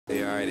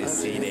They already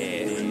see that.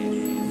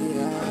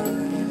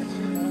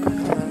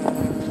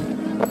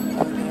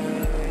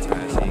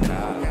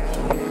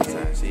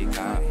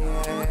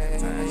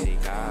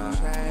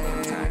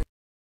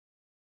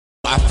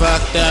 I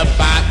fucked the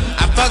bot,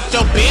 I fucked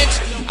your bitch.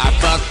 I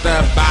fucked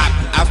the bot,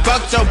 I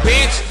fucked your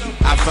bitch.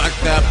 I fucked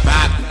the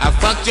bot, I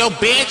fucked your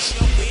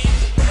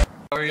bitch.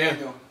 Oh yeah.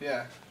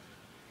 Yeah.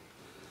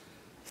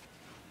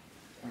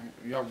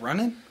 Y'all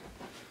running?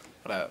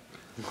 What up?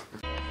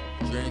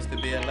 Dreams to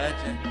be a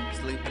legend,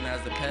 sleeping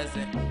as a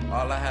peasant.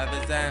 All I have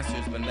is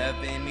answers, but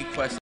never any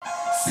questions.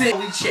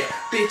 Silly shit,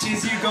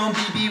 bitches, you gon'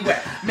 be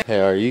wet. Hey,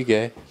 are you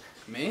gay?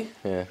 Me?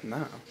 Yeah.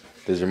 No.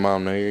 Does your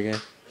mom know you're gay?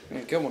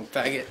 Yeah, good one,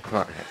 faggot.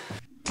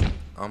 Alright.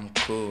 I'm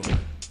cool,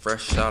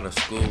 fresh out of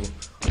school.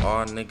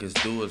 All niggas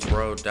do is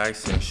roll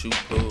dice and shoot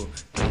pool.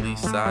 At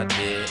least I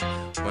did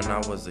when I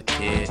was a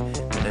kid.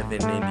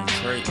 Living in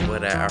Detroit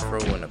with an afro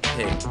and a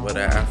pick. With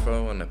an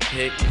afro and a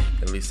pick,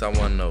 at least I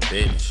wasn't no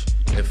bitch.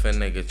 If a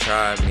nigga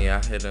tried me, I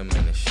hit him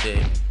in the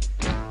shit.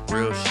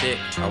 Real shit,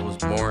 I was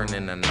born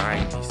in the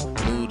 90s.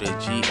 Moved to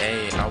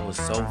GA, I was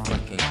so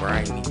fucking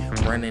grimy.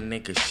 Running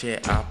nigga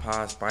shit,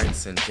 iPods,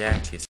 bikes, and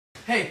jackets.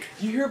 Hey,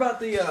 you hear about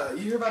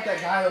that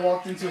guy that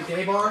walked into a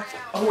gay bar?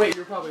 Oh wait,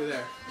 you're probably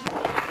there.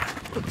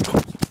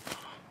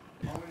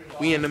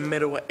 We in the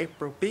middle of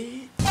April,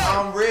 bitch.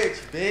 I'm rich,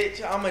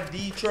 bitch. I'm a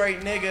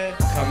Detroit nigga.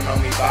 Coming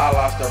on me ball,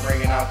 I start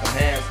bringing out the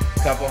hands.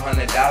 Couple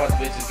 $100,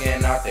 bitches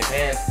getting out their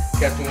pants.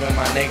 Kept him with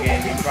my nigga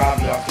and he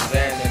probably off his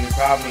ends. And he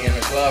probably in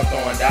the club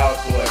throwing dollars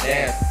for a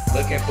dance.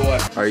 Looking for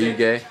a... Are you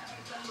gay?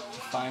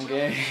 Fine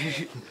gay.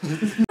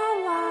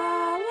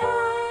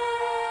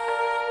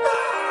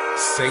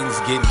 Satan's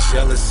getting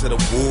jealous of the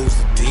wolves.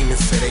 The demons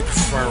say they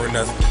preferring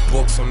us. The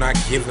books are not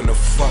giving a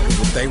fuck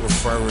what they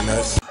referring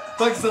us.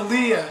 Fuck's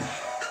Aaliyah.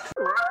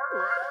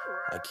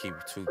 I keep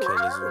 2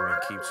 killers with me,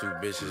 keep 2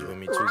 bitches with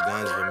me, 2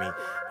 guns with me.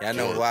 Y'all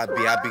know who I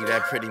be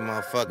that pretty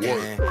motherfucker,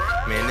 man.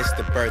 Man, this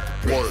the birth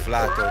of Pretty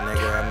Flacco,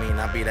 nigga. I mean,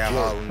 I be that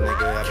Harlem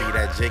nigga, I be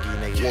that Jiggy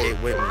nigga.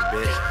 Get with me,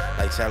 bitch.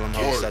 Like, tell them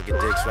hoes suck a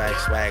dick,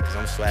 swag, cause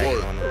I'm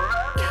swagging on them.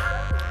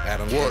 Got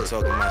them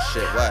talking my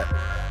shit, what?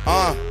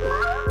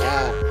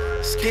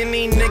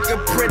 Skinny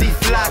nigga, Pretty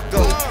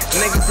Flacco.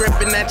 Nigga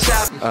gripping that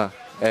chop.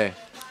 Hey,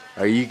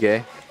 are you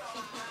gay?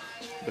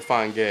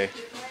 Define gay.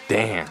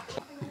 Damn.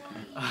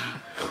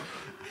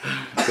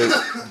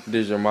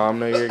 Does your mom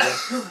know you're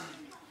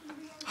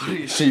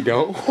gay? She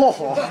don't?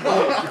 What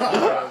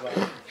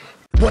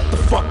the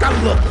fuck I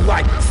look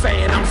like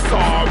saying I'm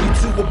sorry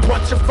to a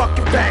bunch of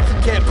fucking facts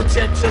that can't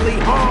potentially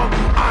harm.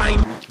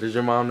 Does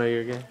your mom know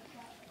you're gay?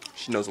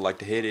 She knows I like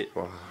to hit it.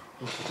 Wow.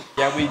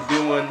 Yeah, we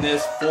doing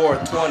this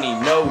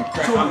 420, no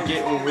crack, I'm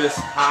getting risk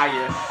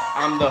higher.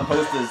 I'm the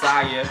host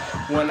desire.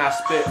 When I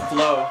spit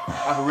flow,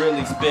 I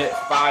really spit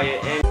fire.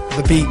 And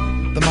the beat,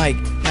 the mic,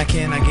 now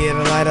can I get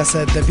a light? I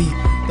said the beat,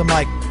 the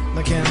mic,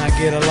 now can I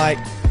get a light?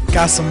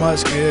 Got so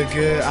much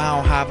good, I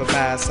don't have a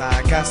bad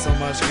side. Got so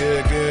much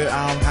good,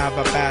 I don't have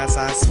a bad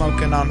side.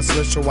 Smoking on the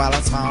swisher while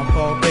I smile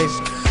for a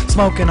picture.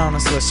 Smoking on the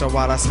swisher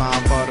while I smile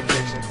for the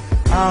picture.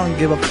 I don't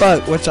give a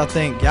fuck what y'all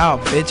think, y'all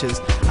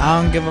bitches.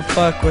 I don't give a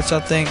fuck what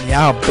y'all think,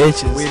 y'all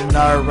bitches. We the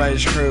Nerd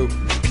Rage crew.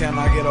 Can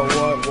I get a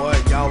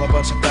what? Y'all a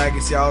bunch of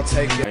faggots, y'all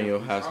take it.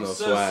 Daniel has no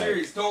so swag.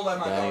 serious. Don't let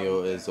my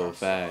Daniel is a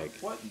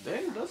fag. what?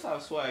 Daniel does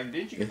have swag.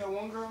 Didn't you get that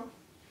one girl?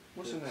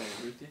 What's her name,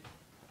 Ruthie?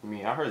 I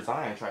mean, I heard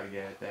Zion try to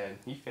get at that.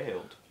 He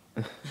failed.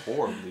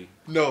 Horribly.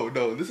 No,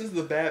 this is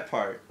the bad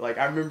part. Like,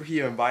 I remember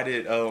he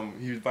invited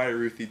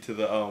Ruthie to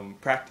the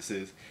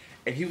practices,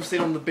 and he was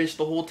sitting on the bench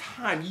the whole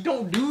time. You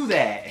don't do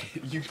that.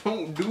 You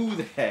don't do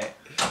that.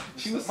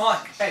 She was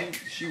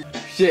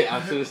Shit,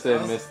 I should have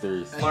said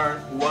mysteries. Learn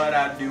what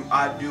I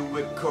do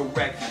it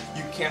correct.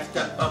 You can't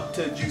step up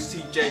to Juicy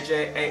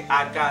JJA.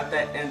 I got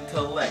that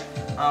intellect.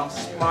 I'm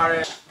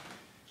smarter.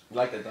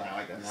 Like that, I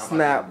like that.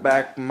 Snap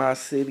back my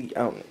city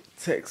on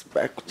text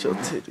back with your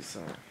titties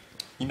on.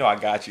 You know I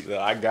got you, though.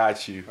 I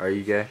got you. Are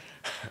you gay?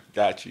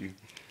 Got you.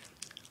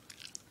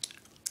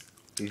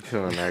 You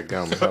chewing that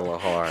gum hella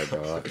hard,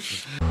 dog.